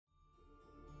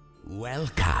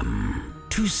Welcome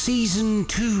to Season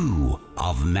 2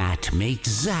 of Matt Makes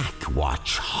Zach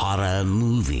Watch Horror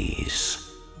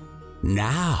Movies.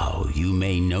 Now you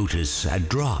may notice a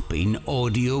drop in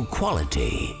audio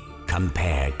quality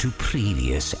compared to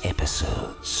previous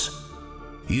episodes.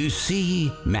 You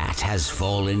see, Matt has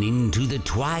fallen into the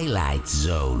Twilight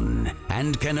Zone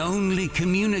and can only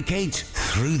communicate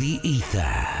through the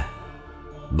ether.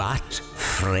 But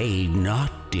fret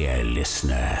not, dear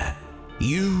listener.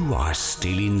 You are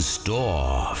still in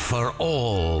store for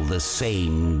all the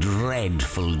same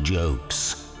dreadful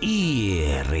jokes,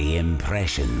 eerie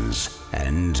impressions,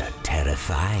 and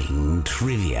terrifying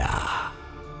trivia.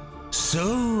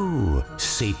 So,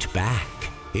 sit back,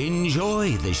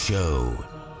 enjoy the show.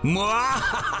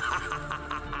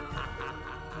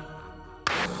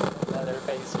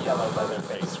 Leatherface, yellow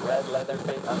Leatherface, red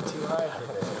Leatherface. I'm too hard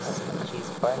for this. He's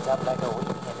burnt up like a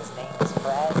weenie and his name is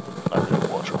Fred. I'm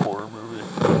gonna watch a horror movie.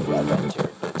 I've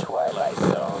entered the Twilight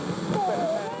Zone.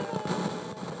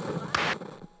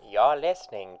 You're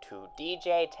listening to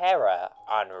DJ Terror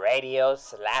on Radio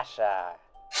Slasher.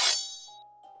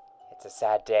 It's a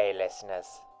sad day,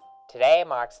 listeners. Today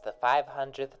marks the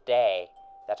 500th day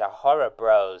that our horror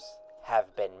bros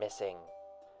have been missing.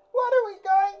 What are we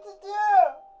going to do?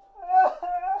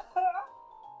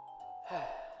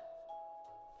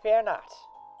 Fear not.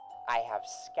 I have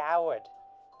scoured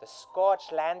the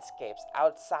scorched landscapes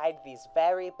outside these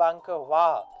very bunker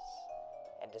walls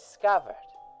and discovered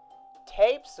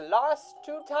tapes lost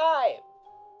to time.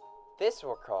 This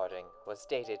recording was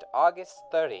dated August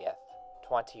 30th,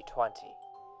 2020,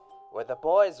 where the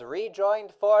boys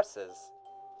rejoined forces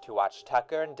to watch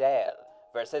Tucker and Dale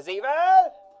versus Evil.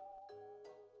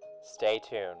 Stay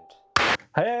tuned.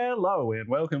 Hello and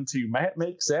welcome to Matt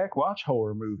Makes Zach Watch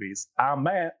Horror Movies. I'm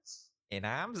Matt. And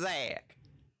I'm Zach.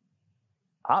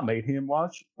 I made him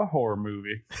watch a horror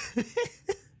movie.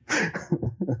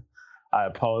 I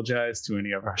apologize to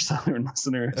any of our Southern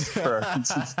listeners for our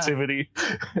insensitivity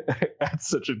at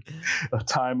such a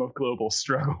time of global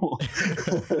struggle.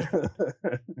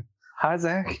 Hi,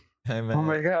 Zach. Hi, Matt. Oh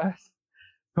my God.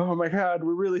 Oh my God,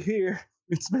 we're really here.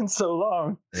 It's been so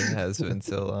long. It has been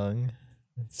so long.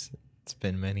 It's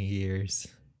been many years.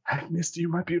 I've missed you,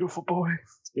 my beautiful boy.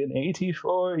 It's been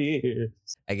 84 years.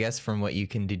 I guess from what you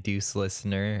can deduce,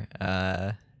 listener,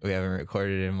 we haven't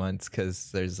recorded in months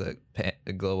because there's a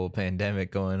global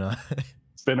pandemic going on.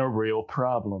 It's been a real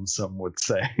problem, some would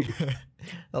say.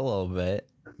 A little bit.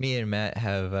 Me and Matt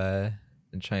have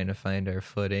been trying to find our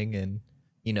footing and,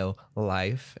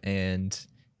 life, and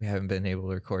we haven't been able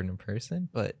to record in person,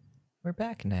 but we're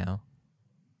back now.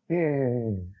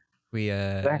 Yeah. We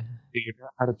Zach figured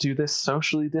out how to do this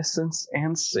socially distanced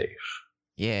and safe.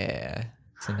 Yeah.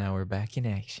 So now we're back in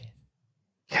action.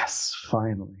 Yes,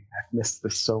 finally. I've missed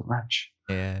this so much.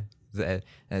 Yeah.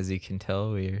 As you can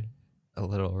tell, we're a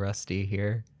little rusty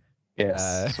here.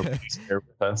 Yes. So please bear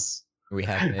with us. We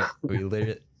haven't. We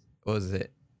literally. What was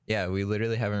it? Yeah, we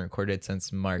literally haven't recorded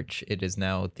since March. It is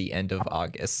now the end of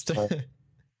August.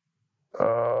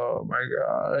 Oh my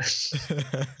gosh.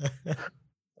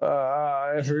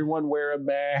 Everyone wear a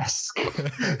mask.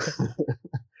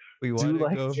 We want Do to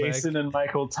like go Jason back. and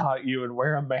Michael taught you and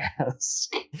wear a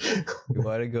mask. We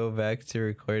want to go back to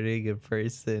recording in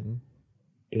person.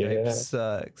 Yeah. It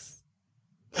sucks.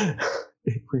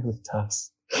 It really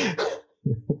does.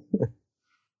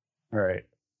 All right.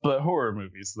 But horror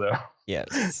movies, though.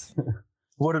 Yes.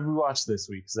 What did we watch this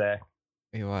week, Zach?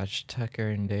 We watched Tucker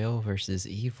and Dale versus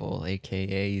Evil,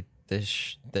 aka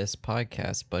this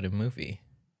podcast, but a movie.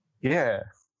 Yeah.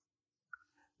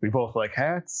 We both like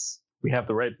hats. We have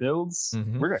the right builds.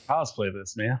 Mhm. We're going to cosplay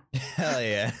this, man. Hell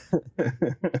yeah.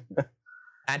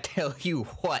 I tell you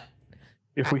what.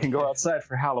 If we can go outside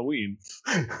for Halloween.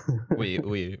 We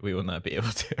will not be able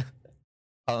to.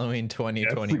 Halloween Yeah, if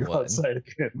we 2021. go outside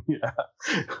again. Yeah.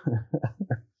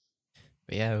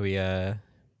 But yeah, we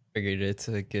figured it's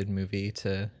a good movie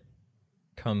to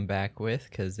come back with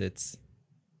because it's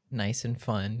nice and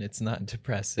fun. It's not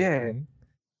depressing. Yeah.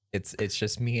 It's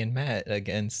just me and Matt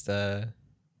against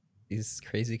these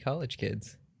crazy college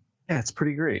kids. Yeah, it's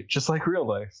pretty great. Just like real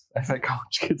life. I fight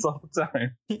college kids all the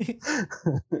time.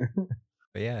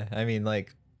 But yeah, I mean,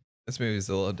 like, this movie's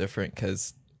a little different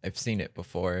because I've seen it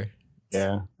before.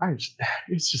 Yeah.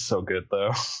 It's just so good,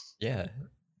 though. Yeah.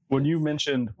 When you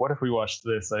mentioned, what if we watched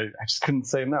this? I just couldn't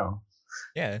say no.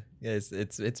 Yeah.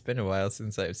 It's been a while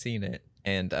since I've seen it.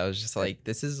 And I was just like,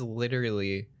 this is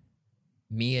literally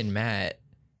me and Matt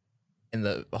in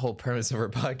the whole premise of our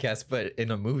podcast, but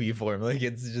in a movie form. Like,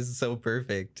 it's just so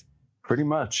perfect. Pretty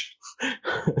much.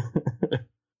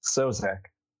 So, Zach,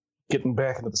 getting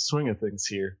back into the swing of things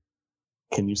here.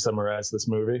 Can you summarize this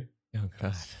movie? Oh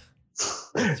god.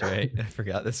 That's right. I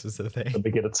forgot this was a thing. Let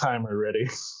me get a timer ready.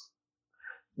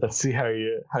 Let's see how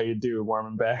you do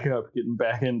warming back up, getting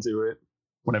back into it.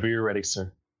 Whenever you're ready,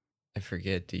 sir. I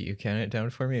forget. Do you count it down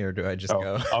for me, or do I just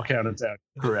go? I'll count it down.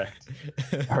 Correct.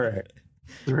 All right.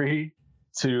 3,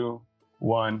 2,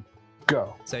 1,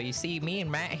 go. So you see, me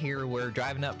and Matt here, we're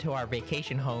driving up to our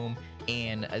vacation home,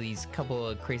 and these couple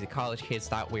of crazy college kids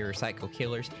thought we were psycho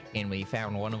killers, and we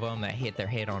found one of them that hit their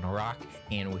head on a rock,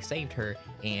 and we saved her,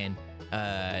 and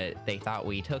they thought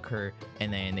we took her,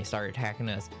 and then they started attacking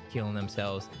us, killing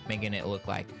themselves, making it look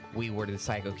like we were the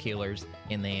psycho killers.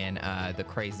 And then the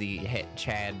crazy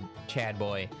Chad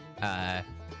boy,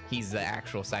 he's the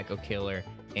actual psycho killer,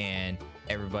 and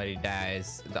everybody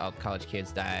dies. All the college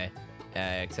kids die,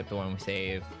 except the one we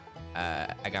saved.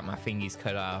 I got my fingies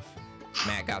cut off.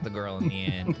 Matt got the girl in the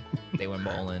end. They went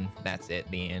bowling. That's it.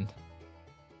 The end.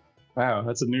 Wow,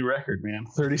 that's a new record, man.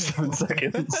 37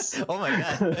 seconds. Oh my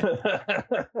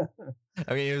god.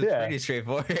 I mean, it was pretty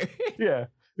straightforward. Yeah,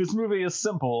 this movie is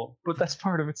simple, but that's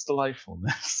part of its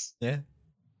delightfulness. Yeah.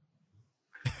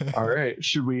 All right,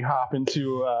 should we hop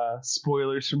into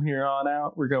spoilers from here on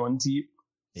out? We're going deep.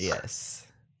 Yes.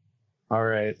 All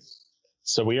right.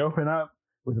 So we open up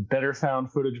with a better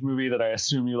found footage movie that I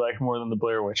assume you like more than the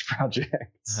Blair Witch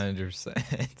Project.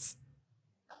 100%.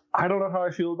 I don't know how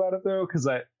I feel about it though, because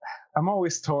I'm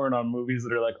always torn on movies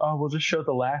that are like, oh, we'll just show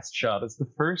the last shot. It's the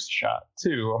first shot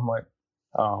too. I'm like,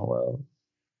 oh well,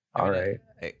 all right.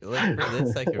 Like for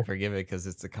this, I can forgive it because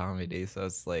it's a comedy, so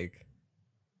it's like.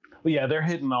 Well, yeah, they're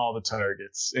hitting all the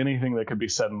targets. Anything that could be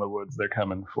set in the woods, they're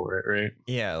coming for it, right?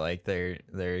 Yeah, like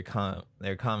they're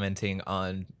commenting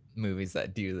on movies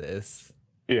that do this.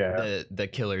 Yeah, the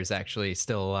killer's actually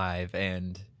still alive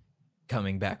and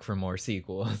coming back for more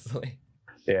sequels. Like.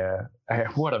 Yeah,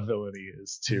 what a villain he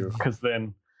is too. Because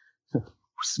then,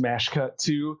 smash cut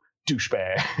to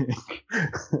douchebag.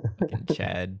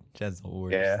 Chad's the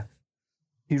worst. Yeah,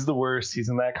 he's the worst. He's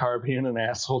in that car being an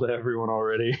asshole to everyone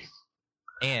already.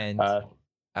 And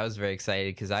I was very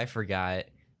excited because I forgot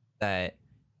that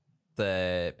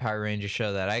the Power Ranger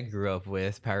show that I grew up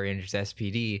with, Power Rangers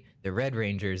SPD, the Red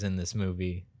Ranger's in this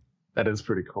movie. That is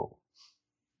pretty cool.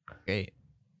 Great.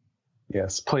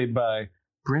 Yes, played by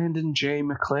Brandon J.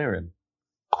 McLaren.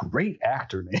 Great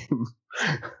actor name.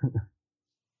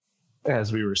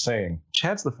 As we were saying,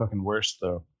 Chad's the fucking worst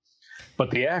though, but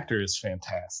the actor is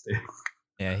fantastic.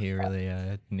 Yeah, he really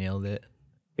nailed it.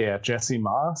 Yeah, Jesse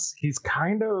Moss, he's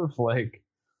kind of like,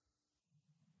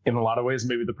 in a lot of ways,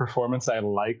 maybe the performance I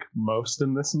like most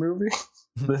in this movie.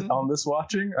 On this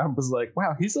watching, I was like,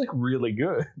 wow, he's like really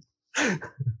good.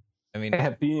 I mean,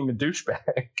 at being a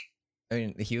douchebag. I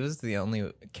mean, he was the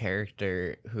only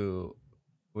character who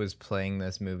was playing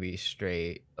this movie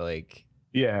straight. Like,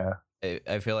 yeah,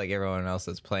 I feel like everyone else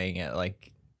is playing it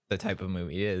like the type of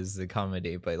movie it is, the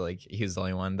comedy, but like he was the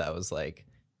only one that was like,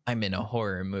 I'm in a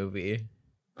horror movie.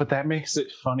 But that makes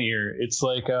it funnier. It's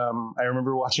like, I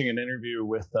remember watching an interview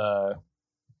with, oh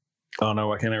no,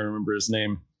 why can't I remember his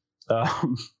name?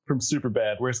 From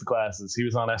Superbad. Where's the glasses? He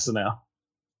was on SNL.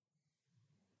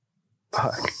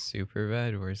 Fuck.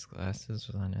 Superbad wears glasses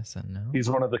was on SNL. He's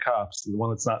one of the cops, the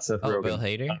one that's not Seth Rogen. Bill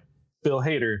Hader? Bill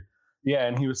Hader. Yeah,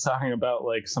 and he was talking about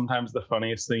like sometimes the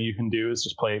funniest thing you can do is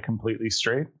just play it completely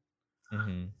straight.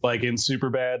 Mm-hmm. Like in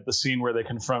Superbad, the scene where they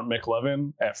confront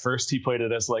McLovin, at first he played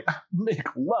it as like,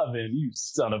 McLovin, you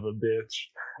son of a bitch.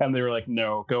 And they were like,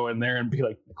 no, go in there and be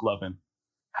like, McLovin,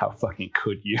 how fucking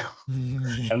could you?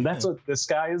 And that's what this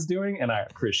guy is doing, and I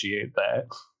appreciate that.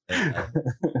 Yeah.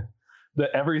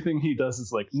 That everything he does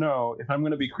is like, no, if I'm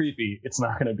going to be creepy, it's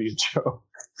not going to be a joke.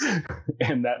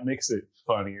 And that makes it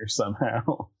funnier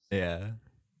somehow. Yeah.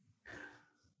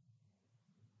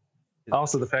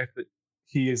 Also, the fact that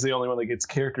he is the only one that gets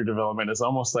character development is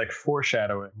almost like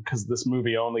foreshadowing, because this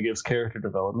movie only gives character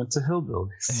development to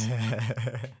hillbillies.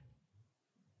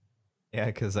 Yeah,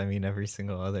 because I mean, every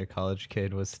single other college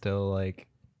kid was still like,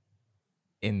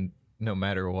 in no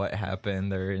matter what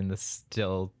happened, they're in the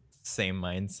still same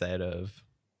mindset of,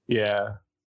 yeah,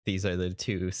 these are the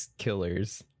two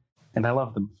killers, and I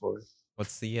love them for it.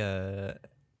 What's the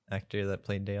actor that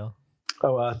played Dale?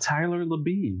 Oh, Tyler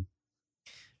Labine.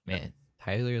 Man,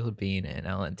 Tyler Labine and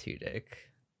Alan Tudyk.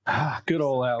 Ah, good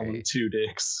old Alan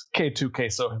Tudyk. K2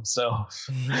 Queso himself.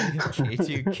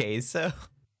 K2 Queso?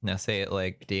 Now say it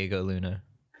like Diego Luna.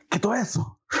 ¿Qué todo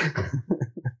eso?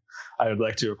 I would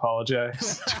like to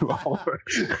apologize to all of our...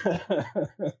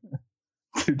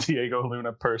 to Diego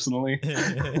Luna personally.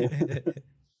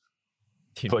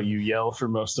 But you yell for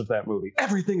most of that movie.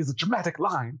 Everything is a dramatic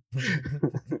line.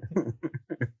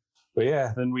 But But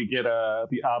yeah, then we get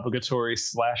the obligatory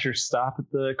slasher stop at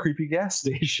the creepy gas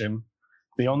station.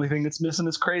 The only thing that's missing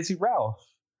is Crazy Ralph.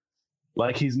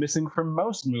 Like he's missing from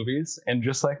most movies, and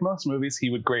just like most movies, he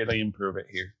would greatly improve it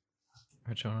here.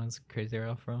 Which one is Crazy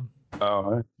Ralph from?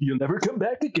 You'll Never Come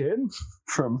Back Again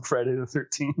from Friday the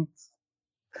 13th.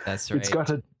 That's right.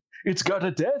 It's got a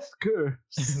death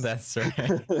curse. That's right.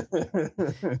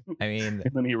 I mean,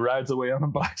 and then he rides away on a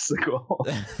bicycle.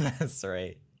 That's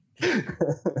right.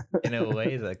 In a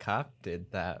way, the cop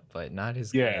did that, but not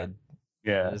as good.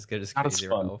 Yeah, not as good as not Crazy as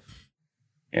fun. Ralph.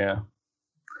 Yeah,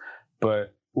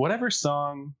 but whatever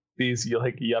song these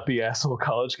like yuppie asshole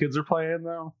college kids are playing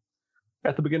though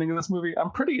at the beginning of this movie, I'm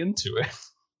pretty into it.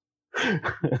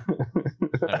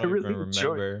 I really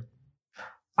enjoyed it.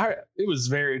 It was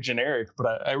very generic,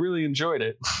 but I really enjoyed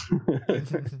it.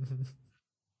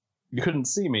 You couldn't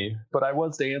see me, but I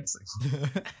was dancing.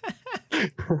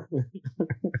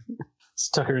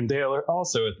 Tucker and Dale are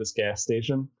also at this gas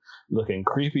station, looking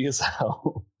creepy as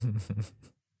hell.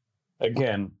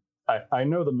 Again, I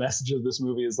know the message of this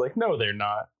movie is like, no, they're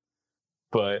not.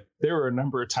 But there were a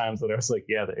number of times that I was like,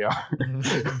 yeah, they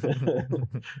are.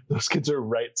 Those kids are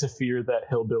right to fear that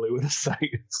hillbilly with a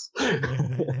sight.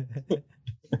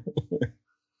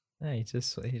 Yeah, he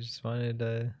just wanted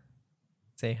to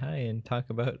say hi and talk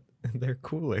about their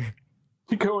cooler.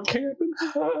 You going camping?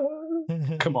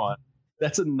 Come on,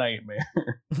 that's a nightmare.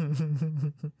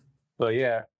 But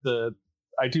yeah,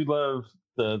 I do love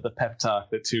the pep talk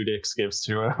that Two Dicks gives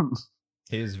to him.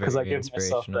 He's very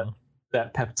inspirational.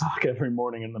 That pep talk every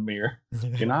morning in the mirror.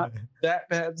 You're not that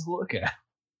bad to look at.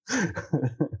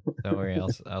 Don't worry,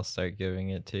 I'll start giving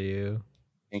it to you.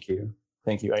 Thank you.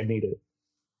 I need it.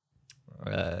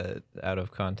 Out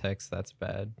of context, that's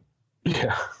bad.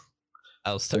 Yeah.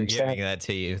 I'll start giving that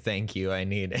to you. Thank you. I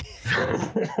need it.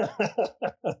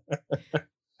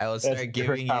 I will start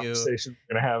giving you. Conversation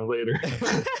we're gonna have later.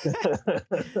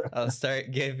 I'll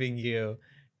start giving you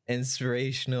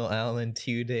inspirational Alan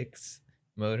Tudyk's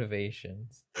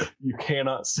motivations. You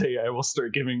cannot say I will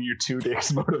start giving you Two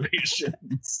Dicks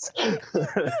motivations.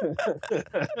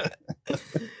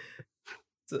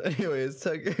 So anyways,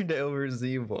 Tucker Delver's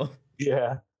evil.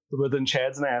 Yeah, but then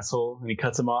Chad's an asshole, and he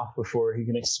cuts him off before he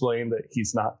can explain that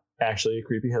he's not actually a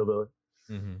creepy hillbilly.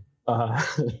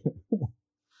 Mm-hmm.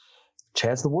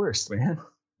 Chad's the worst, man.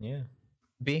 Yeah.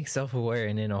 Being self-aware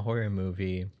and in a horror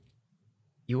movie,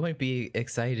 you wouldn't be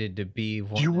excited to be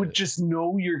one. You would just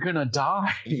know you're gonna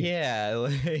die. Yeah,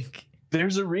 like...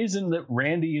 There's a reason that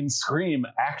Randy in Scream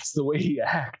acts the way he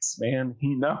acts, man.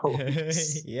 He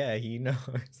knows. Yeah, he knows.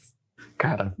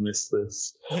 God, I've missed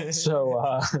this.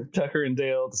 So Tucker and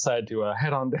Dale decide to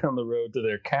head on down the road to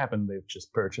their cabin they've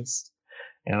just purchased.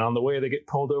 And on the way, they get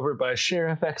pulled over by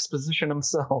Sheriff Exposition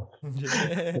himself.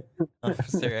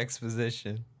 Officer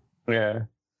Exposition. Yeah.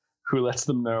 Who lets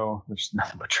them know there's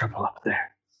nothing but trouble up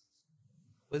there.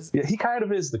 Yeah, he kind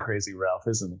of is the Crazy Ralph,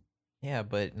 isn't he? Yeah,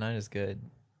 but not as good.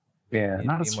 Yeah,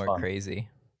 not as more fun. Crazy.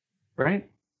 Right?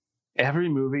 Every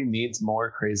movie needs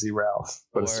more Crazy Ralph,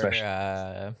 but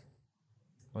especially...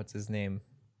 what's his name?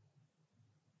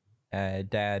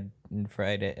 Dad in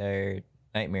Friday or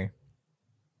Nightmare.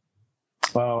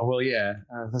 Oh, well, yeah.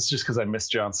 That's just because I miss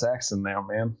John Saxon now,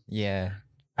 man. Yeah.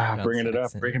 Bringing it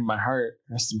up, breaking my heart.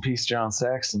 Rest in peace, John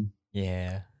Saxon.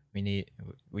 Yeah, we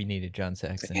needed John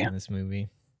Saxon in this movie.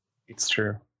 It's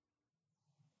true.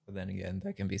 But then again,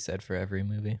 that can be said for every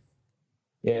movie.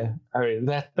 Yeah, I mean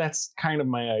that's kind of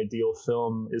my ideal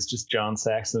film, is just John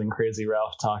Saxon and Crazy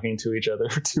Ralph talking to each other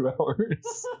for 2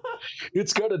 hours.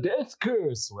 It's got a death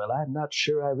curse. Well, I'm not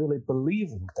sure I really believe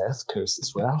in death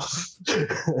curses, Ralph.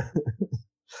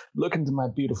 Look into my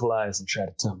beautiful eyes and try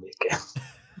to tell me again.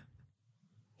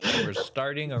 We're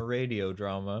starting a radio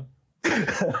drama.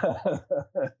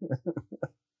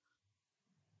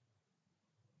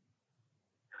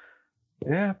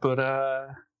 Yeah,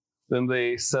 but then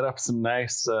they set up some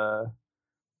nice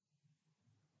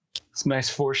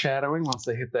foreshadowing once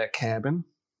they hit that cabin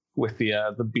with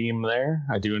the beam there.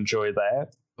 I do enjoy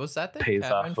that. Was that the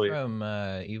cabin from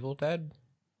Evil Dead?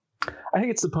 I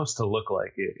think it's supposed to look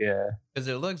like it, yeah. Because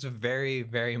it looks very,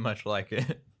 very much like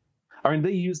it. I mean,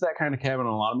 they use that kind of cabin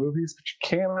in a lot of movies, but you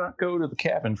cannot go to the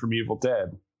cabin from Evil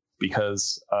Dead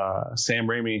because Sam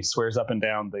Raimi swears up and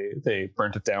down they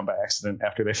burnt it down by accident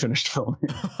after they finished filming.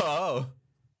 Oh.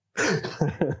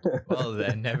 Well,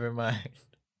 then, never mind.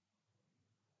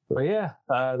 But yeah,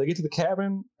 they get to the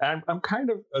cabin. I'm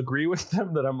kind of agree with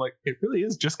them that I'm like, it really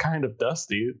is just kind of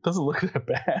dusty. It doesn't look that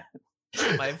bad.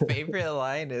 My favorite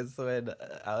line is when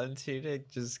Alan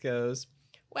Tudyk just goes,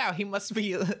 "Wow, he must have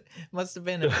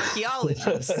been an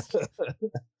archaeologist."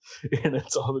 and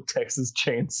it's all the Texas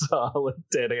Chainsaw like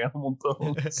dead animal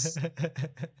bones.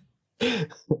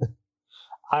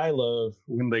 I love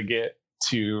when they get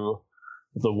to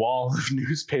the wall of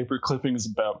newspaper clippings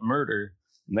about murder,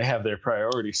 and they have their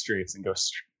priority straights and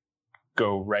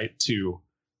go right to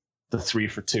the 3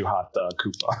 for $2 hot dog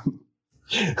coupon.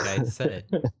 Like I said,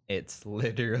 it's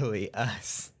literally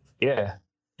us. Yeah.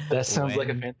 That sounds like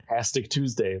a fantastic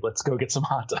Tuesday. Let's go get some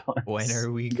hot dogs. When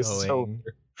are we going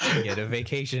to get a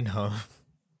vacation home?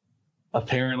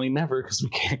 Apparently never, because we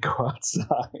can't go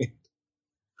outside.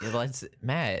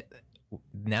 Matt,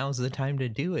 now's the time to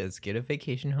do it. Let's get a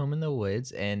vacation home in the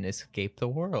woods and escape the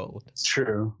world. It's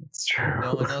true.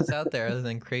 No one else out there other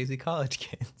than crazy college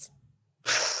kids.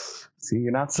 See,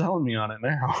 you're not selling me on it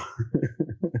now.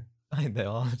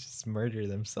 They'll all just murder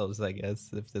themselves, I guess,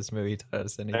 if this movie taught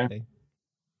us anything.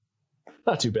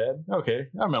 Not too bad. Okay,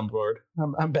 I'm on board.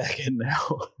 I'm back in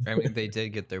now. I mean, they did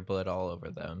get their blood all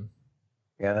over them.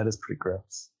 Yeah, that is pretty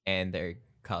gross. And they're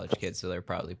college kids, so they're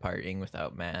probably partying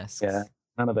without masks. Yeah,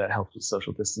 none of that helps with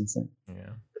social distancing.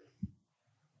 Yeah.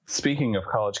 Speaking of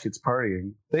college kids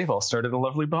partying, they've all started a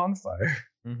lovely bonfire.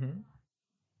 Mm-hmm.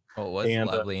 Well, it was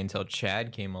lovely until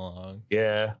Chad came along.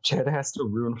 Yeah, Chad has to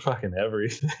ruin fucking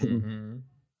everything. Mm-hmm.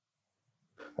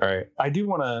 All right, I do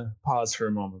want to pause for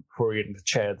a moment before we get into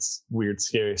Chad's weird,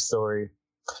 scary story.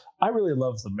 I really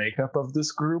love the makeup of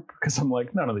this group because I'm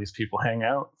like, none of these people hang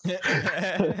out.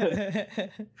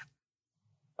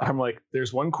 I'm like,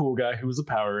 there's one cool guy who was a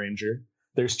Power Ranger.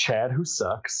 There's Chad who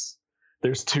sucks.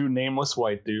 There's 2 nameless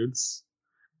white dudes.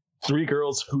 3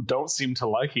 girls who don't seem to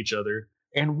like each other.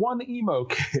 And 1 emo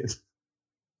kid.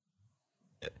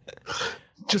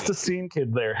 Just a scene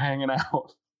kid there hanging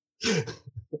out.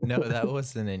 No, that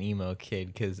wasn't an emo kid,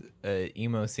 because an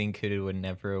emo scene kid would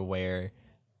never wear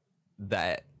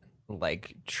that,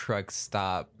 like, truck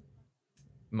stop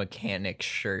mechanic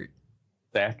shirt.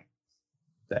 Zach,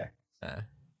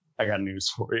 I got news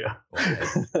for you.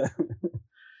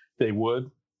 They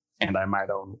would, and I might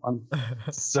own one.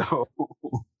 So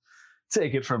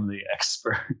take it from the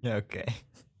expert. Okay.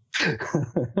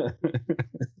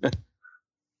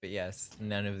 But yes,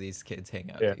 none of these kids hang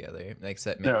out together,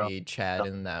 except maybe Chad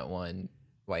and that one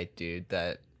white dude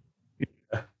that...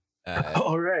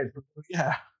 all right.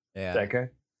 Yeah. That guy.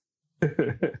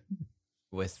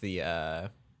 With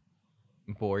the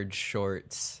board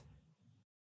shorts,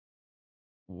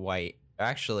 white.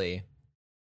 Actually,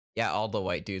 yeah, all the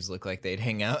white dudes look like they'd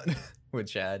hang out with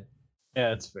Chad. Yeah,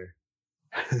 that's fair.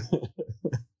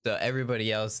 So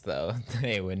everybody else, though,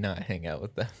 they would not hang out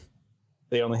with them.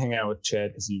 They only hang out with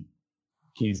Chad because he.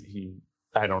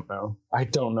 I don't know. I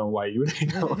don't know why you would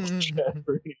hang out with Chad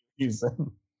for any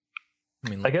reason.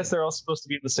 I guess they're all supposed to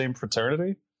be in the same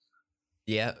fraternity.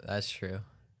 Yeah, that's true.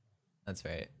 That's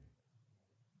right.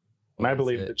 And I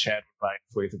believe that Chad would find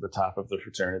his way to the top of the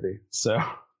fraternity, so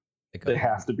they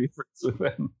have to be friends with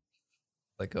him.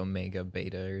 Like Omega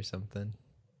Beta or something.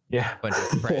 Yeah. Bunch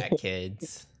of frat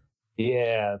kids.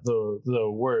 Yeah, the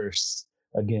worst.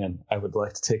 Again, I would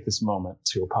like to take this moment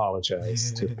to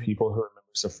apologize to people who are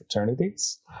members of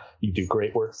fraternities. You do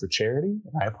great work for charity,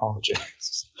 and I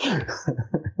apologize.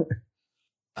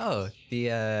 Oh,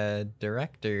 the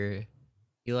director,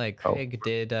 Eli Craig,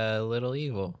 did Little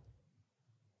Evil.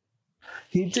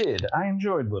 He did. I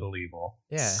enjoyed Little Evil.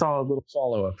 Yeah. Solid little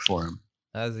follow-up for him.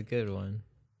 That was a good one.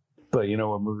 But you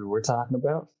know what movie we're talking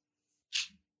about?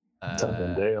 Tuck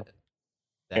and Dale.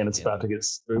 And it's about to get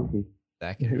spooky.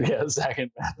 Zach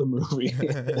and Matt the movie.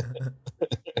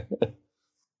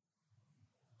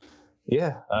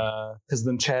 Yeah, because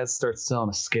then Chad starts telling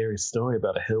a scary story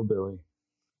about a hillbilly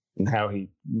and how he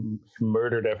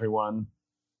murdered everyone.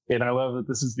 And I love that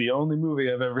this is the only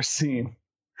movie I've ever seen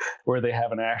where they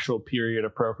have an actual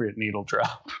period-appropriate needle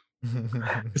drop.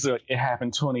 Because like, it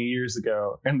happened 20 years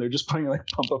ago, and they're just playing like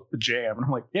Pump Up the Jam, and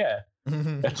I'm like, yeah,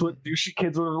 that's what douchey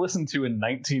kids would have listened to in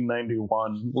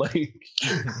 1991. Like,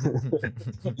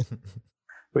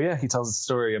 but yeah, he tells a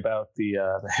story about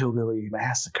the hillbilly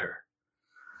massacre,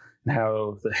 and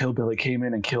how the hillbilly came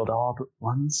in and killed all but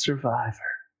one survivor.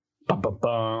 Bum bum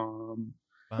bum.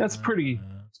 That's it's pretty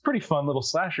fun little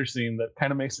slasher scene that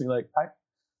kind of makes me like,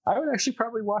 I would actually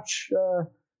probably watch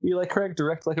Eli Craig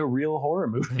direct like a real horror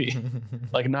movie,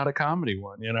 like not a comedy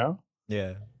one, you know?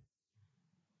 Yeah.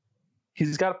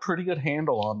 He's got a pretty good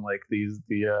handle on like the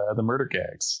murder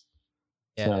gags.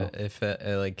 Yeah, so. If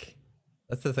like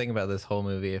that's the thing about this whole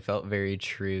movie. It felt very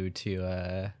true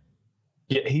to.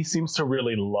 Yeah, he seems to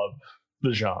really love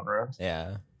the genre.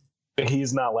 Yeah.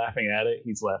 He's not laughing at it;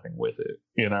 he's laughing with it.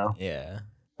 You know. Yeah.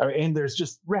 I mean, and there's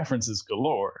just references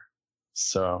galore.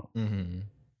 So. Mm-hmm.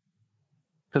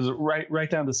 because right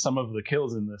down to some of the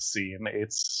kills in this scene,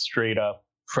 it's straight up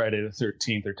Friday the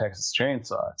 13th or Texas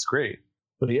Chainsaw. It's great.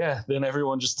 But yeah, then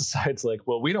everyone just decides like,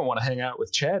 well, we don't want to hang out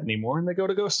with Chad anymore, and they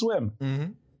go swim.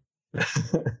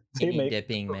 Skinny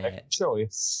dipping, man.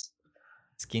 Choice.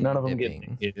 Skinny None of them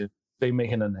dipping. get it. They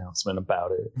make an announcement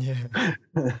about it. Yeah.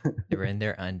 They were in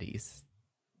their undies.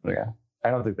 Yeah, I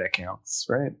don't think that counts,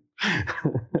 right?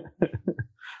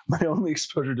 My only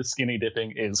exposure to skinny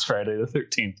dipping is Friday the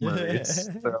 13th movies.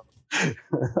 So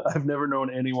I've never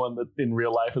known anyone that in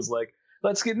real life is like,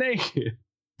 let's get naked.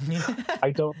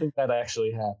 I don't think that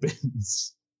actually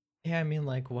happens. Yeah, I mean,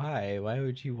 like, why? Why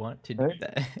would you want to do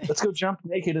that? Let's go jump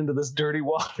naked into this dirty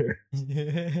water.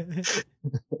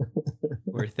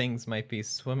 Where things might be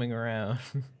swimming around.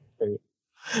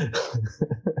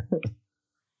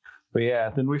 But yeah,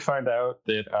 then we find out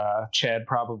that Chad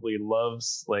probably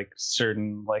loves like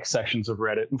certain like sections of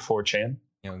Reddit and 4chan.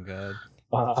 Oh god.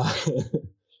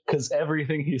 Because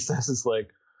everything he says is like,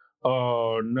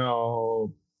 oh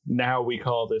no, now we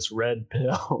call this red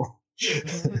pill.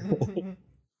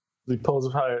 He pulls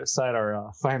aside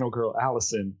our final girl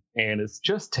Allison, and it's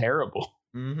just terrible.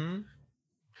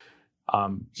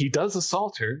 He does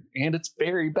assault her, and it's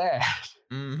very bad.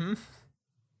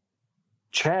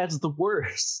 Chad's the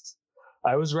worst.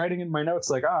 I was writing in my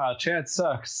notes like, Chad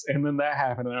sucks, and then that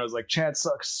happened, and I was like, Chad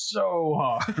sucks so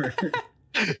hard.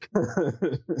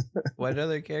 What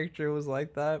other character was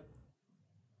like that?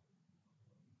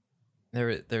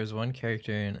 There's one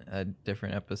character in a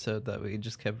different episode that we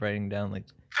just kept writing down like,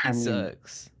 he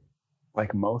sucks.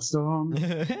 Like most of them,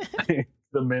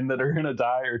 the men that are gonna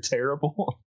die are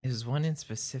terrible. There's one in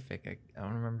specific. I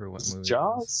don't remember what movie.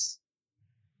 Jaws?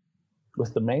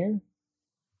 With the mayor?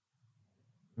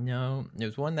 No,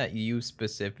 there's one that you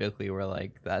specifically were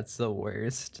like, that's the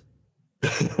worst.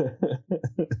 Damn,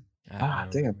 I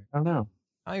don't know.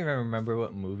 I don't even remember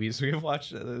what movies we've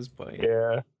watched at this point.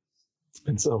 Yeah, it's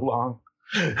been so long.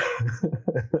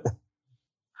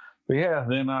 But yeah,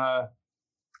 then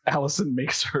Allison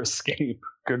makes her escape.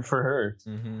 Good for her.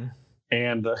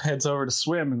 And heads over to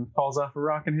swim and falls off a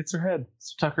rock and hits her head.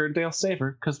 So Tucker and Dale save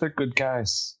her because they're good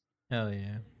guys. Hell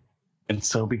yeah. And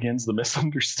so begins the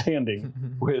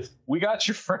misunderstanding with, we got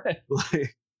your friend.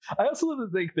 Like, I also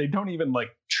think they don't even like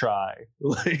try.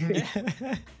 Like,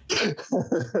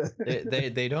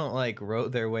 they don't like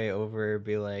rote their way over,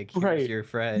 be like, here's your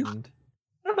friend.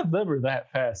 None of them are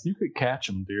that fast. You could catch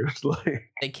them, dude. Like,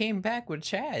 they came back with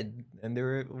Chad and they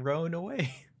were rowing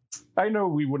away. I know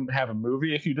we wouldn't have a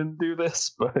movie if you didn't do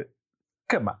this, but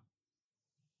come on.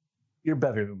 You're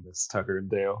better than this, Tucker and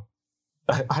Dale.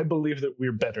 I believe that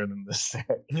we're better than this.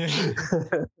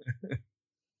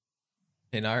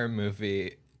 In our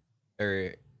movie,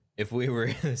 or if we were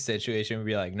in a situation, we'd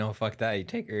be like, no, fuck that, you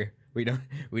take her. We don't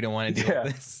want to deal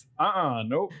with this.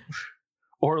 Nope.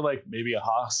 Or like maybe a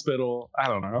hospital. I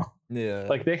don't know. Yeah.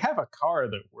 Like they have a car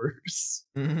that works.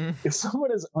 If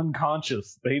someone is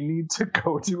unconscious, they need to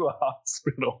go to a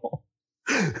hospital.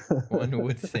 One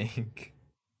would think.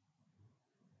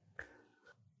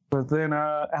 But then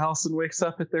Allison wakes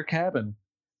up at their cabin,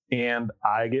 and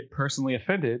I get personally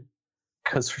offended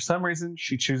because for some reason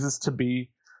she chooses to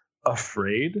be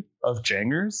afraid of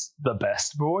Jangers, the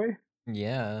best boy.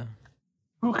 Yeah.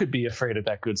 Who could be afraid of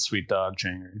that good sweet dog,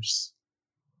 Jangers?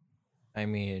 I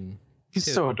mean,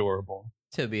 he's so adorable.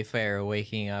 To be fair,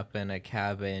 waking up in a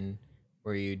cabin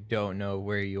where you don't know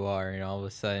where you are, and all of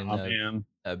a sudden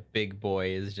a big boy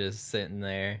is just sitting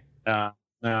there.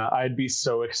 I'd be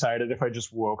so excited if I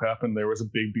just woke up and there was a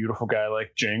big, beautiful guy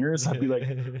like Jangers. I'd be like,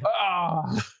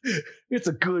 it's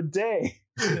a good day.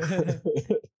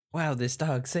 Wow, this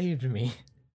dog saved me.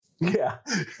 Yeah.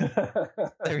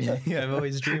 Everything I've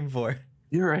always dreamed for.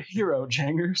 You're a hero,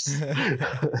 Jangers.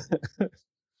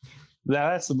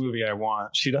 That's the movie I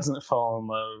want. She doesn't fall in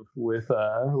love with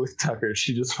Tucker.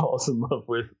 She just falls in love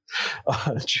with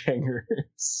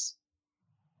Jangers.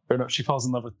 Or no, she falls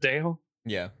in love with Dale.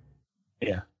 Yeah.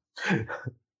 Yeah.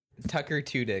 Tucker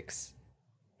Two Dicks.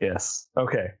 Yes.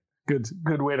 Okay.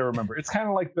 Good way to remember. It's kind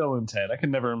of like Bill and Ted. I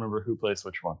can never remember who plays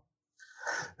which one.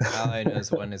 All I know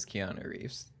is one is Keanu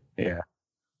Reeves. Yeah.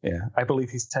 Yeah. I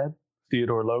believe he's Ted.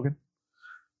 Theodore Logan.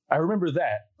 I remember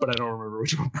that, but I don't remember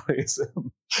which one plays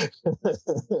him.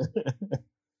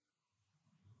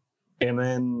 And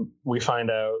then we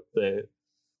find out that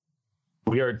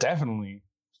we are definitely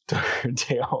Tucker and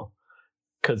Dale.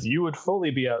 Because you would fully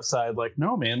be outside like,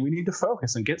 no, man, we need to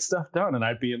focus and get stuff done. And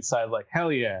I'd be inside like,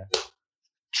 hell yeah.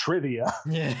 Trivia.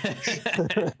 Yeah.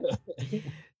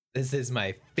 This is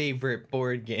my favorite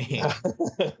board game.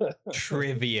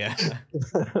 Trivia.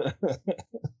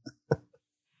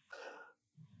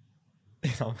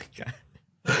 Oh my god.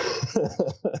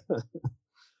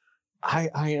 I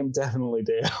am definitely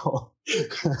Dale.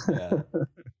 Yeah.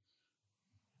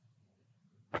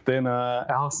 Then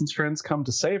Allison's friends come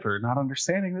to save her, not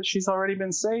understanding that she's already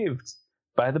been saved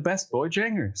by the best boy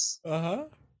Jangers. Uh-huh.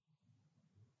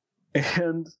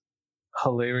 And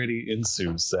hilarity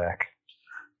ensues, Zach.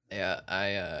 Yeah,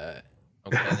 I'm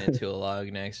going into a log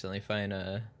and accidentally find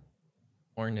a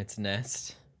hornet's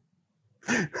nest.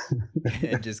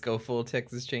 And just go full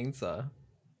Texas Chainsaw.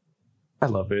 I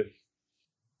love it.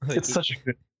 Like, It's such a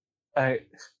good...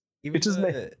 it just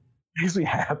makes me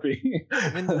happy.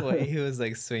 Even the way he was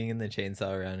like swinging the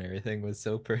chainsaw around and everything was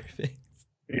so perfect.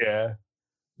 Yeah.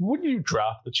 Wouldn't you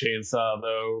drop the chainsaw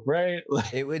though, right?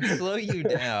 Like... It would slow you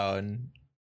down.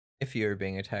 If you were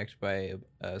being attacked by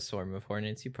a swarm of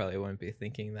hornets, you probably wouldn't be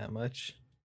thinking that much.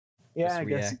 Yeah, just I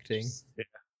reacting. guess. Yeah.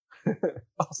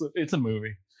 Also, it's a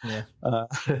movie. Yeah.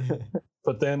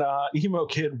 But then Emo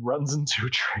Kid runs into a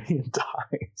tree and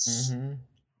dies. Mm-hmm.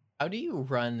 How do you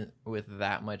run with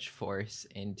that much force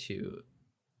into...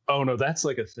 Oh no, that's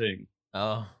like a thing.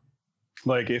 Oh.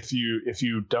 Like if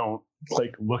you don't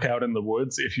like look out in the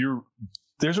woods,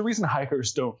 there's a reason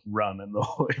hikers don't run in the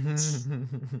woods.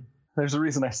 There's a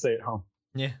reason I stay at home.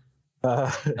 Yeah.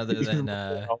 Other than,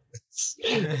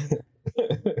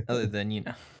 you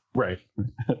know. Right.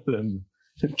 Then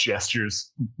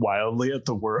gestures wildly at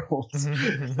the world.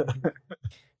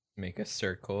 Make a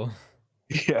circle.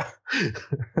 Yeah.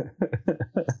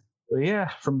 Yeah,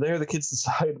 from there the kids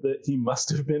decide that he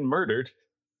must have been murdered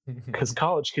because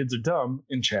college kids are dumb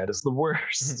and Chad is the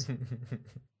worst.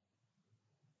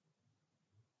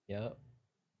 Yep.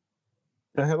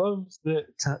 And I love that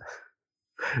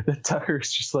that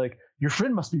Tucker's just like, your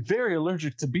friend must be very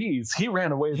allergic to bees. He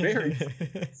ran away very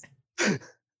fast.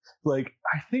 Like,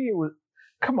 I think it was...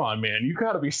 Come on, man. You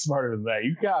got to be smarter than that.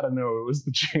 You got to know it was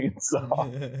the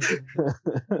chainsaw.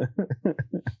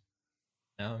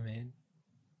 No, man.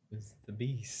 It was the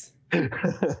bees.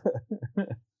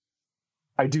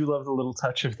 I do love the little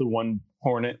touch of the one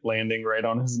hornet landing right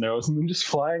on his nose and then just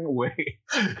flying away.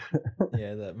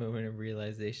 Yeah, that moment of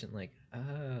realization, like,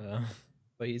 oh,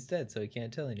 but he's dead, so he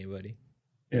can't tell anybody.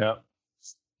 Yeah.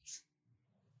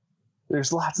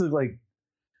 There's lots of, like,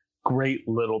 great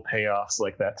little payoffs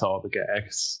like that to all the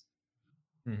gags.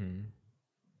 Mm-hmm.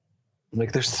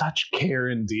 Like, there's such care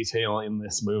and detail in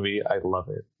this movie. I love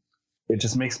it. It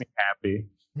just makes me happy.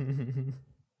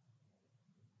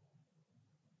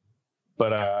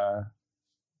 But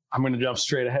I'm going to jump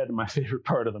straight ahead to my favorite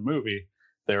part of the movie.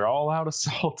 They're all out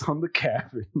assault on the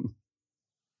cabin.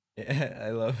 Yeah, I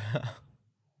love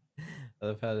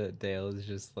how that Dale is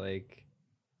just like,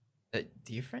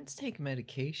 do your friends take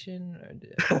medication?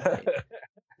 Or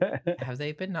have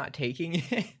they been not taking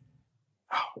it?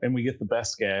 And we get the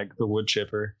best gag, the wood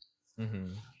chipper.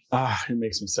 Mm-hmm. It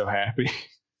makes me so happy.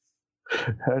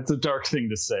 That's a dark thing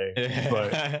to say,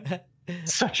 but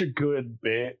such a good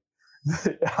bit.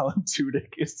 Alan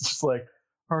Tudyk is just like,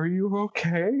 are you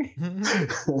okay?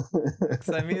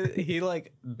 I mean, he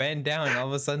like bent down and all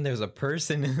of a sudden there's a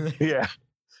person in there. Yeah.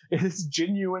 It is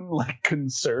genuine like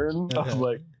concern of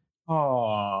like,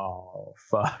 oh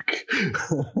fuck.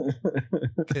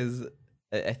 Because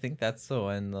I think that's the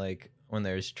one, like when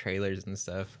there's trailers and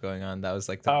stuff going on, that was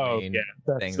like the main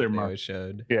thing that they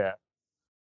showed. Yeah.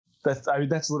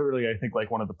 That's literally, I think,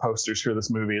 like one of the posters for this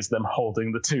movie is them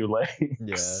holding the two legs.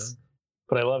 Yeah.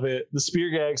 But I love it. The spear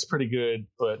gag's pretty good,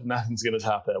 but nothing's gonna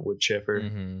top that wood chipper.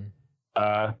 Mm-hmm.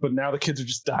 But now the kids are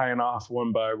just dying off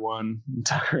one by one.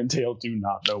 Tucker and Dale do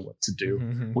not know what to do.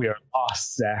 Mm-hmm. We are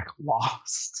lost, Zach,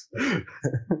 lost.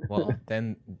 Well,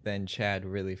 then Chad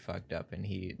really fucked up, and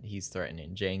he's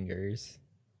threatening Jangers.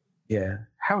 Yeah.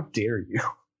 How dare you?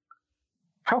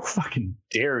 How fucking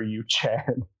dare you,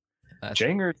 Chad?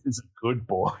 Jangers is a good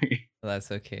boy. Well,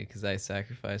 that's okay, because I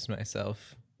sacrificed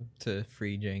myself to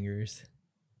free Jangers.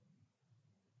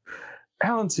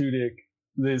 Alan Tudyk,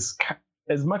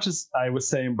 as much as I was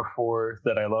saying before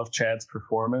that I love Chad's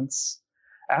performance,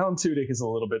 Alan Tudyk is a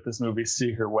little bit this movie's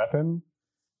secret weapon.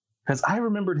 Because I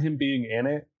remembered him being in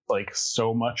it like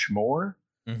so much more.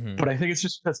 Mm-hmm. But I think it's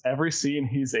just because every scene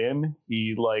he's in,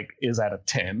 he like is at a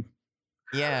 10.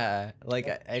 Yeah, like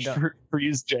I don't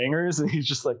freeze Jangers, and he's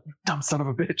just like, you dumb son of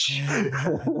a bitch.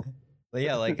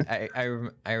 Yeah, like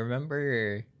I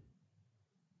remember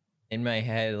in my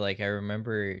head, like I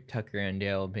remember Tucker and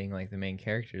Dale being like the main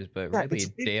characters, but really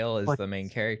Dale is like, the main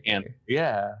character. And,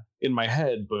 yeah, in my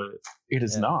head, but it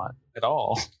is not at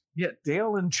all. Yeah,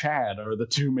 Dale and Chad are the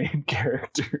two main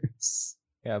characters.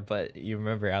 Yeah, but you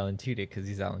remember Alan Tudyk because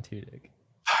he's Alan Tudyk.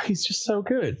 He's just so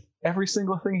good. Every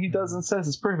single thing he does and says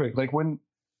is perfect. Like when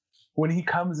when he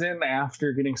comes in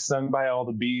after getting stung by all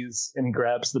the bees and he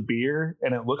grabs the beer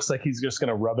and it looks like he's just going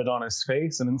to rub it on his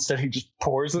face and instead he just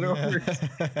pours it over his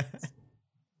face.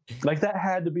 Like that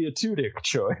had to be a Tudyk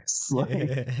choice.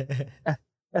 Like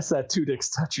that's that Tudyk's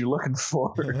touch you're looking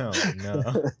for. Oh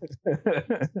no.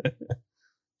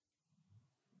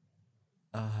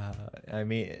 I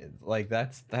mean, like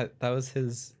that was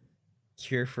his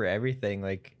cure for everything.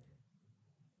 Like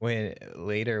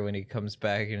when he comes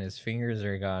back and his fingers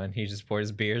are gone, he just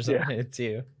pours beers on it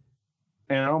too.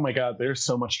 And oh my god, there's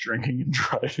so much drinking and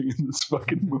driving in this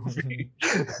fucking movie.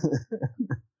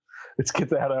 Let's get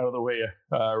that out of the way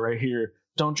right here.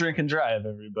 Don't drink and drive,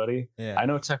 everybody. Yeah. I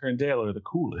know Tucker and Dale are the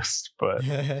coolest, but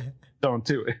don't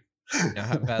do it. You know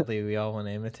how badly we all want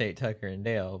to imitate Tucker and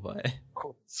Dale, but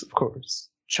of course.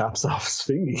 Chops off his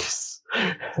fingies,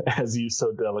 as you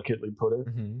so delicately put it.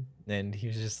 Mm-hmm. And he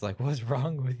was just like, what's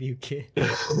wrong with you, kid?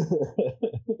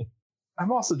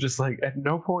 I'm also just like, at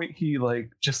no point he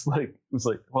was like,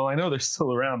 well, I know they're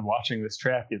still around watching this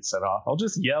trap get set off. I'll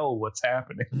just yell what's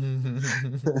happening.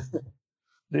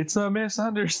 It's a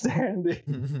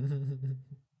misunderstanding.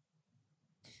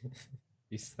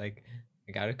 He's like,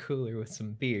 I got a cooler with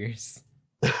some beers.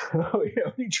 Oh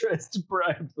yeah, he tries to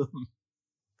bribe them.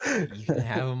 You can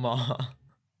have them all.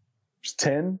 There's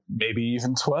 10, maybe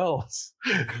even 12.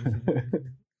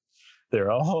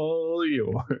 They're all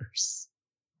yours.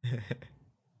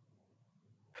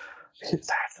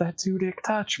 That's that Tudyk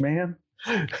touch, man.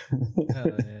 Oh,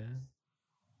 yeah.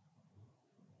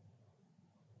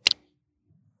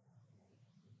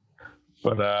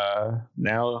 But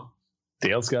now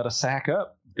Dale's got to sack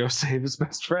up, go save his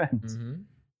best friend. Mm-hmm.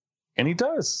 And he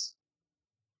does.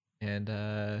 And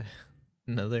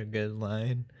another good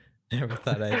line. Never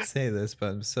thought I'd say this, but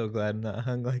I'm so glad I'm not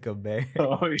hung like a bear.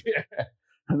 Oh, yeah.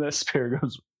 And that spear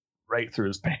goes right through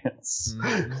his pants.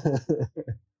 Mm-hmm.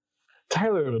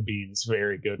 Tyler Labine is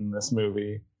very good in this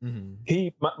movie. Mm-hmm.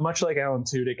 He, much like Alan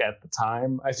Tudyk at the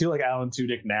time, I feel like Alan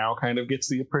Tudyk now kind of gets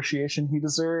the appreciation he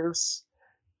deserves.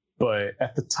 But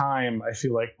at the time, I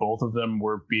feel like both of them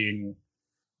were being,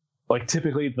 like,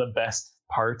 typically the best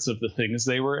parts of the things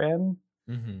they were in.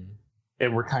 Mm-hmm.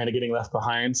 And we're kind of getting left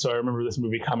behind. So I remember this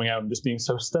movie coming out and just being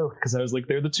so stoked because I was like,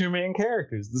 they're the two main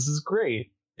characters. This is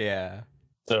great. Yeah.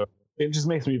 So it just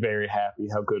makes me very happy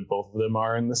how good both of them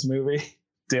are in this movie.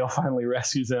 Dale finally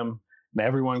rescues him and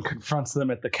everyone confronts them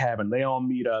at the cabin. They all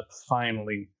meet up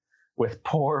finally with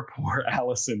poor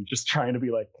Allison just trying to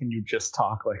be like, can you just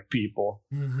talk like people?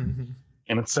 And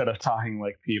instead of talking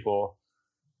like people,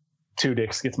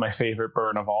 Tudyk gets my favorite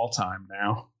burn of all time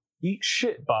now. Eat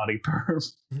shit, body perm.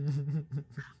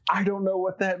 I don't know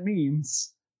what that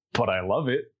means, but I love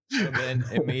it. And then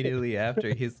immediately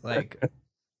after, he's like,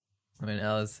 when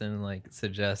Allison like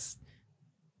suggests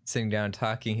sitting down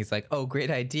talking, he's like, oh,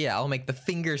 great idea. I'll make the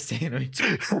finger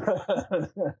sandwiches.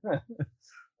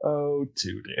 Oh,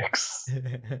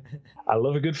 Tudyk. I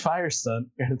love a good fire stunt,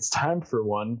 and it's time for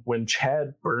one when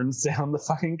Chad burns down the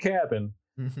fucking cabin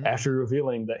after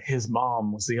revealing that his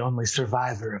mom was the only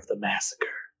survivor of the massacre.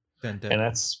 Dun, dun. And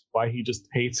that's why he just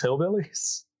hates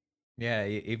hillbillies. Yeah,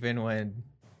 even when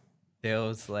Dale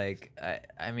was like,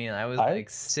 I mean, I was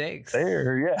like 6.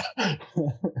 There, yeah.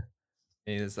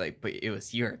 He was like, but it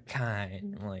was your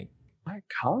kind. I'm like, my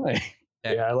kind?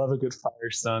 Yeah, I love a good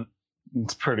fire stunt.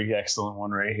 It's a pretty excellent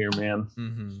one right here, man.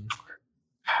 Mm-hmm.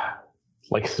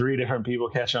 Like 3 different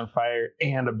people catch on fire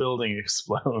and a building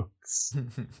explodes.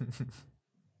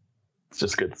 It's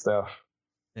just good stuff.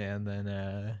 Yeah, and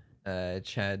then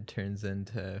Chad turns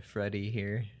into Freddy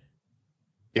here.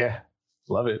 Yeah,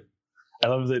 love it. I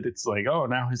love that it's like, oh,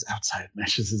 now his outside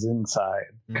matches his inside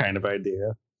kind of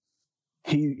idea.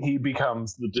 He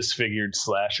becomes the disfigured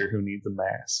slasher who needs a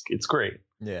mask. It's great.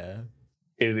 Yeah.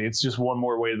 It's just one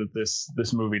more way that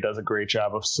this movie does a great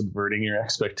job of subverting your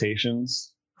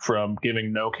expectations from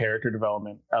giving no character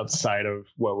development outside of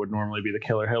what would normally be the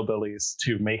killer hillbillies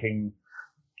to making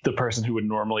the person who would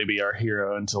normally be our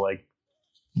hero into like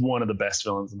one of the best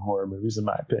villains in horror movies, in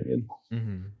my opinion.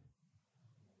 Mm-hmm.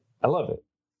 I love it.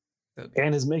 Okay.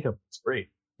 And his makeup is great.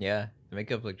 Yeah, the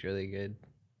makeup looked really good.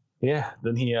 Yeah,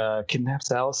 then he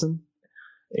kidnaps Allison,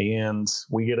 and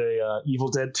we get a Evil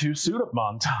Dead 2 suit-up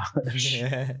montage.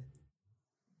 Yeah.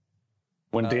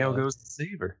 When Dale goes to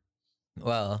save her.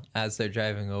 Well, as they're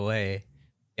driving away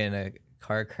in a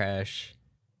car crash,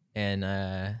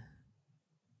 and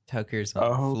Tucker's on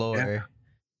the floor, yeah.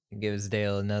 And gives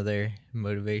Dale another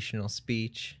motivational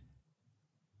speech.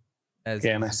 As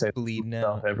and I say bleeding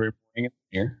out every morning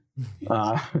in here.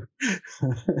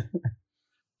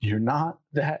 You're not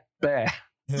that bad.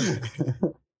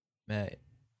 Matt,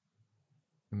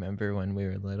 remember when we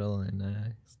were little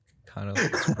and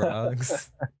Connolly's frogs.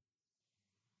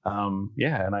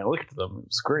 Yeah, and I licked them. It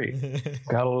was great.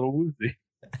 Got a little woozy.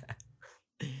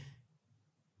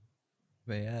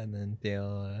 But yeah, and then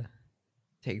Dale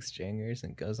takes Jangers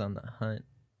and goes on the hunt.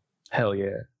 Hell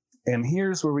yeah. And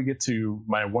here's where we get to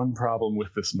my one problem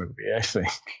with this movie, I think.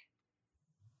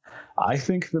 I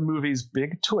think the movie's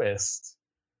big twist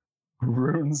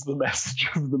ruins the message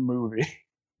of the movie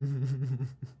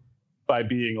by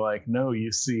being like, no,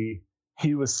 you see,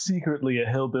 he was secretly a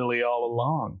hillbilly all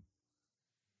along.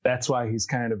 That's why he's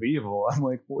kind of evil. I'm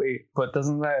like, wait, but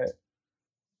doesn't that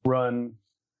run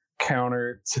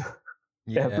counter to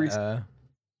every...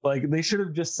 Like, they should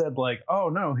have just said, like, oh,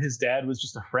 no, his dad was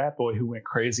just a frat boy who went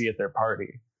crazy at their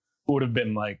party. Would have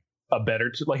been, like, a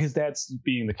better... like, his dad's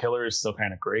being the killer is still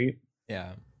kind of great.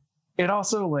 Yeah. It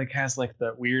also, like, has, like,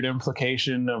 that weird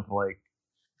implication of, like,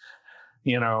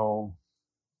 you know,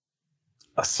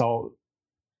 assault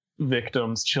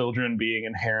victims, children being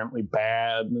inherently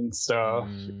bad and stuff.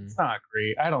 It's not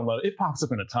great. I don't love it. It pops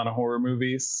up in a ton of horror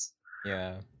movies.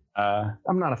 Yeah.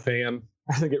 I'm not a fan.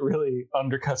 I think it really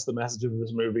undercuts the message of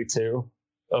this movie too,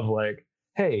 of like,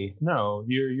 hey, no,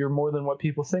 you're more than what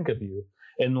people think of you.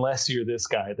 Unless you're this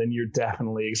guy, then you're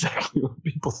definitely exactly what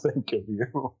people think of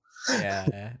you.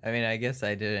 Yeah. I mean, I guess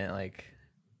I didn't like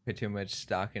put too much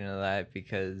stock into that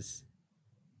because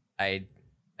I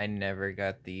never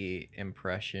got the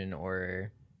impression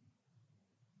or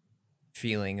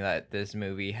feeling that this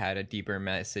movie had a deeper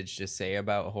message to say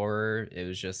about horror. It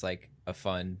was just like a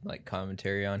fun like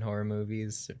commentary on horror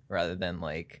movies rather than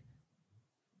like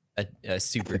a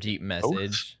super deep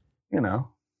message. Both, you know.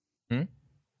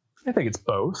 I think it's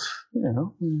both. You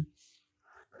know,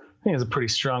 I think it's a pretty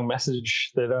strong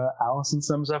message that Allison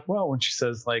sums up well when she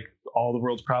says like all the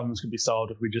world's problems could be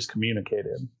solved if we just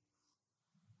communicated.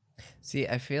 See,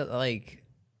 I feel like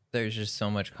there's just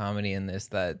so much comedy in this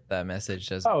that message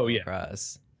doesn't come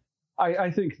across.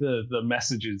 I think the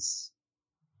message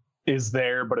is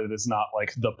there, but it is not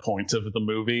like the point of the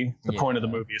movie. The point of the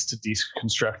movie is to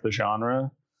deconstruct the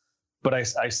genre. But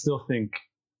I still think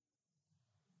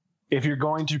if you're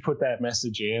going to put that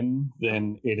message in,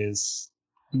 then it is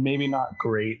maybe not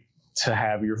great to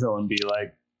have your villain be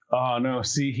like, oh no,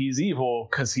 see, he's evil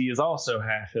because he is also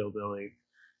half hillbilly.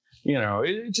 You know,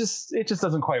 it just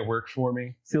doesn't quite work for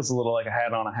me. Feels a little like a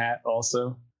hat on a hat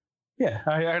also. Yeah,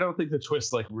 I don't think the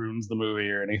twist like ruins the movie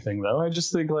or anything though. I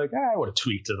just think like I would have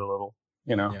tweaked it a little,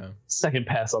 you know. Yeah. Second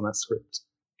pass on that script.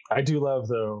 I do love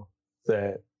though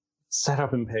that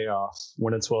setup and payoff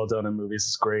when it's well done in movies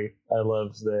is great. I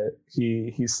love that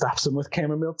he stops him with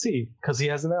chamomile tea because he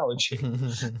has an allergy.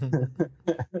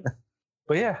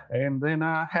 But yeah, and then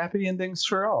happy endings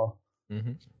for all.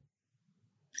 Mm-hmm.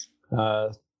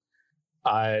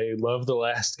 I love the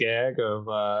last gag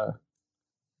of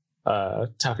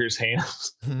Tucker's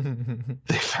hands.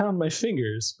 They found my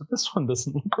fingers, but this one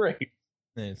doesn't look great.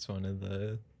 It's one of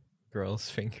the girls'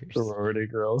 fingers. Sorority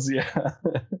girls, yeah.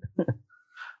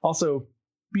 Also,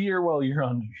 beer while you're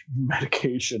on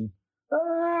medication.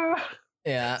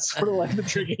 Yeah. Sort of like the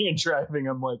drinking and driving.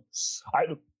 I'm like,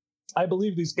 I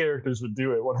believe these characters would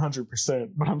do it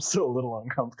 100%, but I'm still a little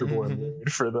uncomfortable and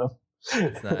worried for them.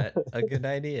 It's not a good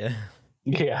idea.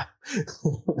 Yeah.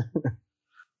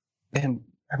 And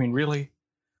I mean, really,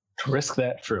 to risk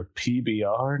that for a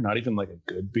PBR, not even like a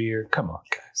good beer. Come on,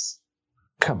 guys.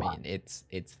 Come on. It's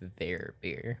their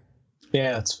beer.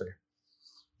 Yeah, that's fair.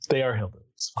 They are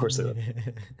hillbillies. Of course they are.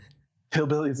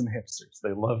 Hillbillies and hipsters.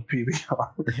 They love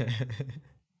PBR.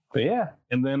 But yeah,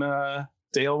 and then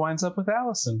Dale winds up with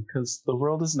Allison because the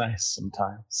world is nice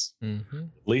sometimes. Mm-hmm.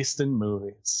 At least in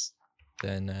movies.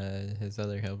 Then his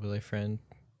other hillbilly friend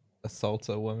assaults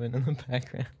a woman in the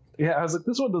background. Yeah, I was like,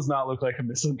 this one does not look like a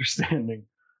misunderstanding.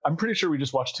 I'm pretty sure we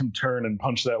just watched him turn and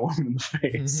punch that woman in the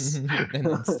face. And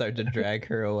then start to drag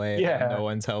her away. Yeah. No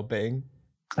one's helping.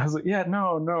 I was like, yeah,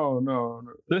 no.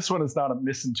 This one is not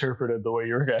misinterpreted the way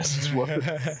your guys was.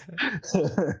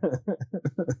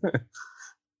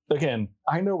 Again,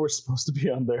 I know we're supposed to be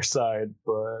on their side,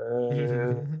 but...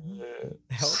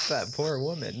 Help that poor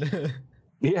woman.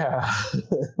 Yeah.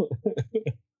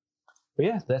 But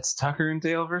yeah, that's Tucker and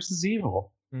Dale versus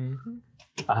Evil. Mm-hmm.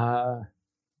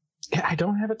 Yeah, I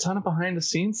don't have a ton of behind the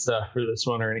scenes stuff for this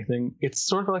one or anything. It's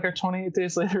sort of like our 28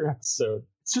 Days Later episode.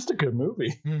 It's just a good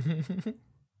movie.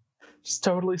 Just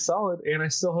totally solid, and I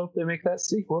still hope they make that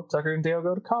sequel. Tucker and Dale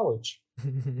go to college.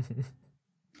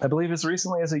 I believe as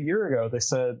recently as a year ago, they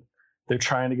said they're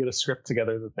trying to get a script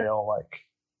together that they all like.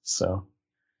 So,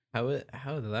 how would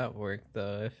that work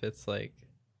though? If it's like,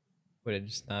 would it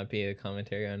just not be a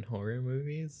commentary on horror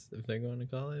movies if they're going to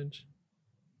college?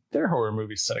 There are horror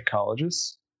movies set at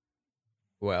colleges.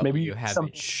 Well, maybe you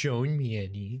haven't shown me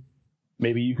any.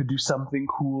 Maybe you could do something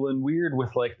cool and weird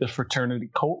with like the fraternity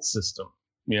cult system.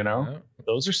 You know,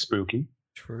 those are spooky.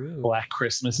 True. Black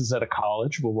Christmas is at a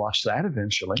college. We'll watch that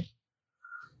eventually.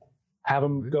 Have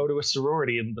them go to a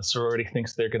sorority, and the sorority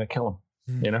thinks they're going to kill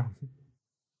them. You know.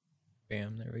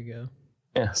 Bam! There we go.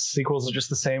 Yeah, sequels are just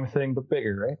the same thing but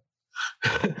bigger,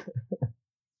 right?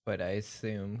 But I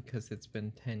assume, because it's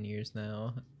been 10 years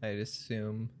now, I'd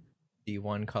assume the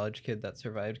one college kid that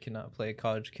survived cannot play a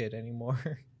college kid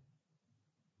anymore.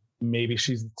 Maybe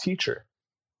she's the teacher,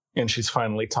 and she's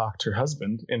finally talked her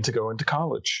husband into going to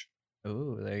college.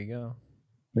 Oh, there you go.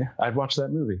 Yeah, I'd watch that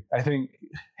movie. I think,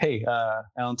 hey,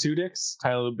 Alan Tudyk's,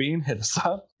 Tyler Bean, hit us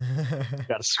up.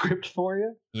 Got a script for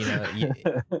you. You know,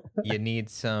 you need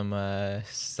some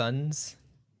sons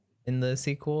in the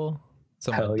sequel.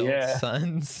 Some Hell adult yeah.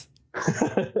 sons.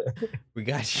 We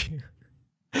got you.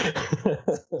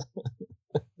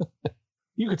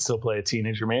 You could still play a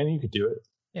teenager, man. You could do it.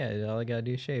 Yeah, all I gotta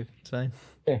do is shave. It's fine.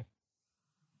 Yeah.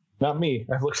 Not me.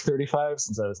 I've looked 35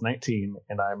 since I was 19,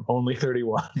 and I'm only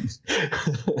 31.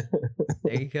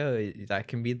 There you go. That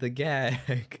can be the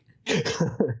gag.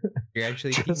 You're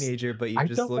actually a teenager, but you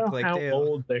just look like Dale. I don't know how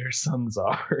old their sons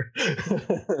are.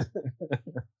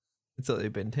 It's only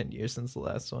been 10 years since the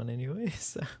last one anyway,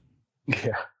 so.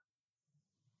 Yeah.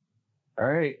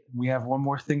 All right. We have one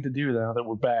more thing to do now that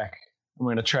we're back. I'm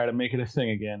going to try to make it a thing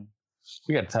again.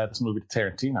 We got to tie this movie to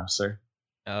Tarantino, sir.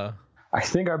 Oh. I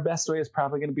think our best way is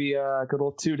probably going to be good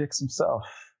old Tudyk himself.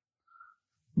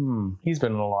 He's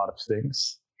been in a lot of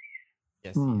things.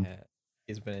 Yes, he has.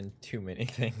 He's been in too many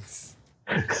things.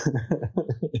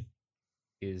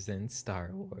 He was in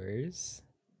Star Wars.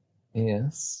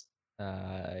 Yes.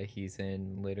 He's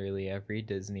in literally every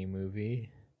Disney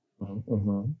movie.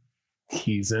 Mm-hmm.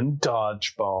 He's in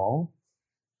Dodgeball.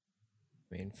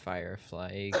 I mean,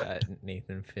 Firefly got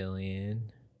Nathan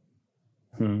Fillion.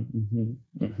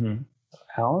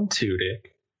 Alan Tudyk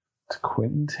to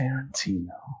Quentin Tarantino.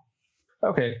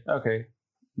 Okay.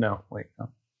 No, wait, no.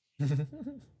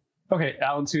 Okay,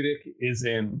 Alan Tudyk is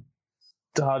in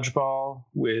Dodgeball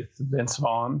with Vince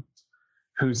Vaughn,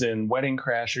 who's in Wedding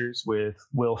Crashers with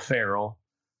Will Ferrell,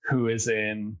 who is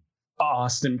in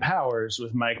Austin Powers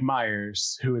with Mike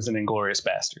Myers, who is in Inglourious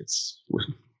Bastards,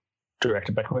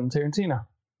 directed by Quentin Tarantino.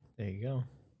 There you go.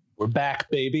 We're back,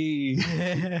 baby.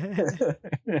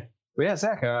 But yeah,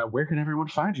 Zach, where can everyone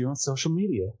find you on social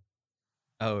media?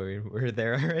 Oh, we're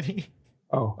there already?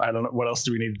 Oh, I don't know. What else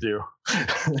do we need to do?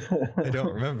 I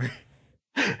don't remember.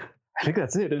 I think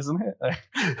that's it, isn't it?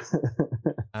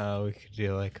 We could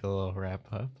do like a little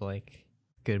wrap up, like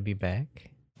good to be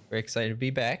back. We're excited to be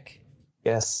back.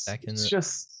 Yes. It's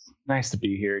just nice to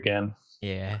be here again.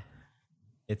 Yeah.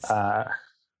 It's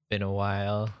been a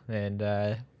while, and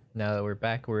now that we're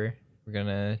back, we're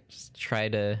gonna just try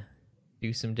to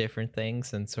do some different things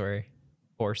since we're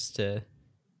forced to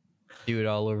do it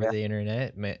all over the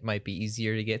internet. It might be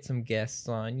easier to get some guests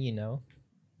on, you know.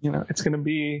 You know, it's gonna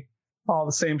be all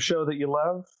the same show that you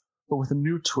love, but with a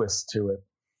new twist to it.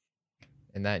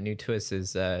 And that new twist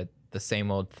is the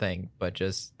same old thing, but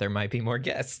just there might be more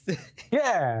guests.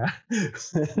 Yeah.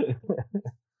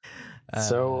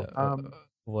 So,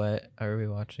 what are we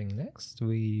watching next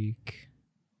week?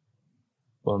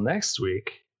 Well, next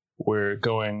week we're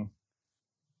going,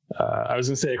 I was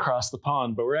going to say across the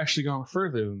pond, but we're actually going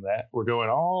further than that. We're going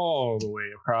all the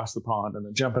way across the pond and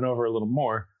then jumping over a little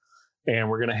more. And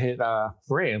we're going to hit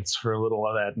France for a little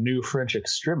of that new French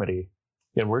extremity.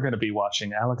 And we're going to be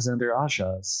watching Alexander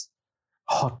Aja's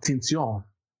Haute Tension,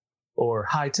 or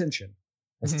High Tension,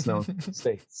 as it's known in the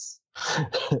States.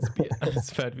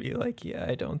 It's about to be like, yeah,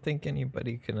 I don't think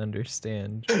anybody can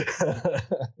understand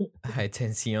High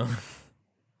Tension.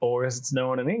 Or as it's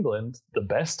known in England, the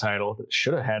best title that it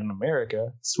should have had in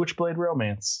America, Switchblade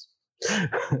Romance.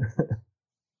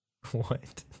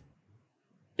 What?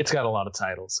 It's got a lot of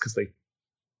titles because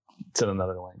it's in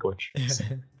another language.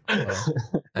 Well,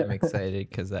 I'm excited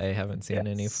because I haven't seen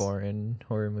any foreign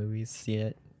horror movies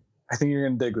yet. I think you're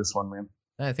going to dig this one, man.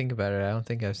 I think about it. I don't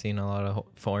think I've seen a lot of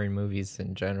foreign movies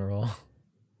in general.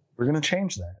 We're going to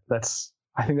change that.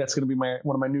 I think that's going to be one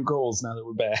of my new goals now that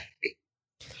we're back.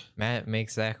 Matt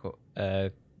makes Zach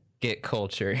get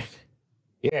cultured.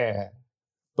 Yeah,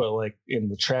 but like in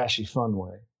the trashy fun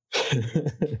way.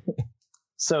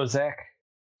 So, Zach,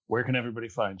 where can everybody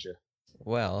find you?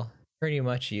 Well, pretty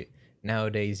much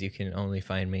nowadays you can only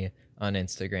find me on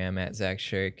Instagram at Zach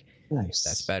Shirk. Nice.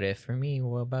 That's about it for me.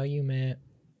 What about you, Matt?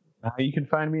 You can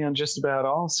find me on just about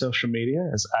all social media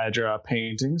as I draw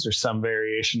paintings or some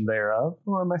variation thereof,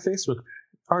 or on my Facebook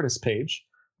artist page,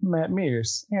 Matt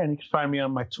Mears. And you can find me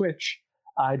on my Twitch,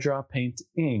 I Draw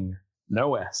Painting,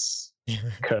 no S,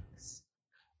 because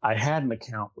I had an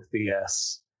account with the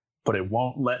S, but it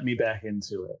won't let me back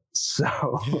into it.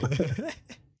 So,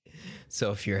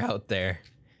 so if you're out there,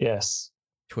 yes,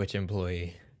 Twitch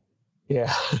employee,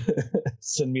 yeah,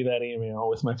 send me that email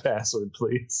with my password,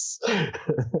 please.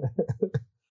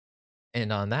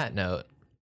 And on that note,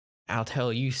 I'll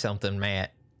tell you something,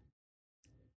 Matt.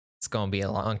 It's gonna be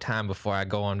a long time before I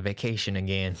go on vacation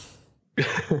again.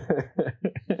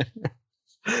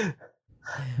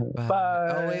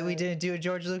 Bye. Oh wait, we didn't do a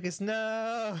George Lucas.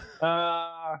 No.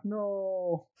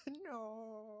 No.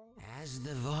 As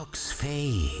the Vox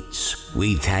fades,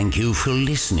 we thank you for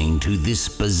listening to this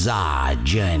bizarre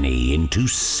journey into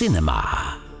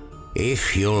cinema.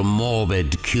 If your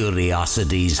morbid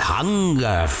curiosities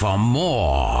hunger for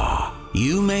more,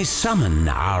 you may summon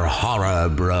our horror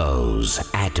bros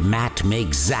at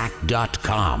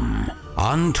mattmakeszack.com,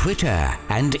 on Twitter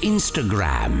and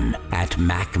Instagram at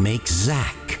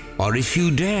macmakeszack, or if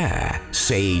you dare,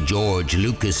 say George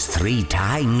Lucas 3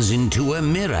 times into a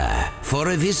mirror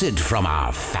for a visit from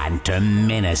our phantom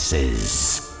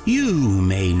menaces. You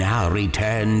may now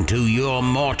return to your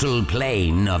mortal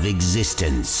plane of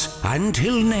existence.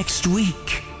 Until next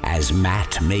week, as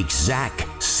Matt makes Zack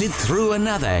sit through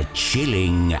another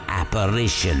chilling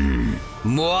apparition.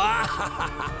 Mwah!